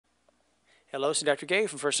Hello, this is Dr. Gay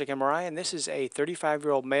from First Look MRI, and this is a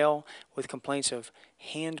 35-year-old male with complaints of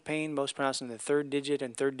hand pain, most pronounced in the third digit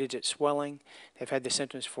and third digit swelling. They've had the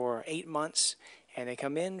symptoms for 8 months, and they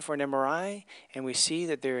come in for an MRI, and we see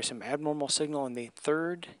that there is some abnormal signal in the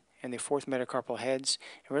third and the fourth metacarpal heads,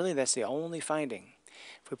 and really that's the only finding.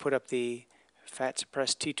 If we put up the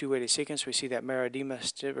fat-suppressed T280 sequence, we see that marrow edema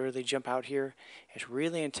really jump out here. It's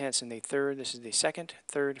really intense in the third. This is the second,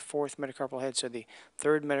 third, fourth metacarpal head. So the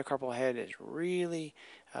third metacarpal head is really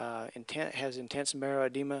has intense marrow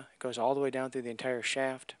edema. It goes all the way down through the entire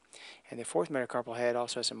shaft. And the fourth metacarpal head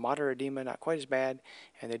also has some moderate edema, not quite as bad,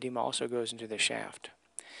 and the edema also goes into the shaft.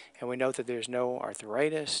 And we note that there's no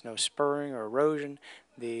arthritis, no spurring or erosion.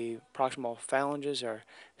 The proximal phalanges are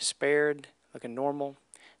spared, looking normal.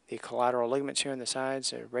 The collateral ligaments here on the sides,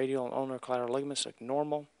 the radial and ulnar collateral ligaments look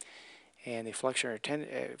normal. And the flexor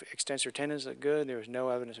extensor tendons look good. There was no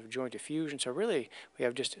evidence of joint effusion. So really, we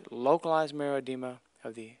have just localized marrow edema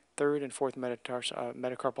of the third and fourth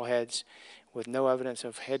metacarpal heads with no evidence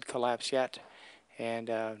of head collapse yet and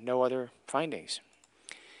no other findings.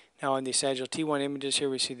 Now on the sagittal T1 images here,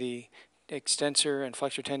 we see the extensor and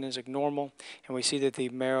flexor tendons look normal, and we see that the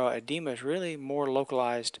marrow edema is really more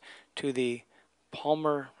localized to the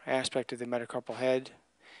palmar aspect of the metacarpal head.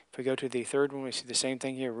 If we go to the third one, we see the same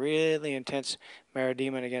thing here, really intense marrow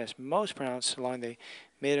edema, and again, it's most pronounced along the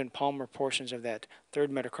mid and palmar portions of that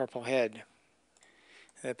third metacarpal head.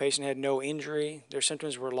 The patient had no injury. Their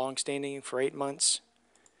symptoms were long-standing for 8 months,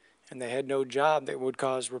 and they had no job that would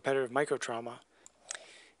cause repetitive microtrauma.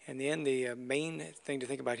 In the end, the main thing to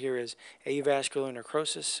think about here is avascular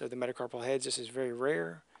necrosis of the metacarpal heads. This is very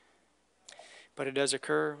rare, but it does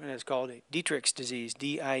occur, and it's called Dietrich's disease,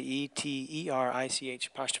 D-I-E-T-E-R-I-C-H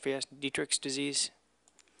apostrophe S, Dietrich's disease.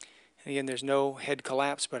 And again, there's no head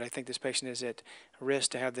collapse, but I think this patient is at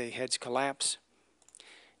risk to have the heads collapse.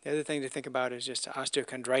 The other thing to think about is just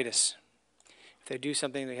osteochondritis. If they do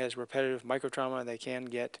something that has repetitive microtrauma, they can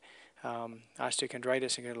get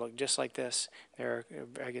osteochondritis and can look just like this. There are,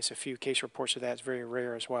 I guess, a few case reports of that. It's very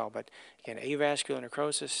rare as well. But again, avascular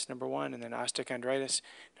necrosis, number one, and then osteochondritis,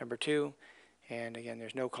 number two. And again,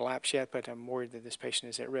 there's no collapse yet, but I'm worried that this patient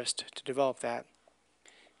is at risk to develop that.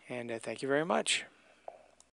 And thank you very much.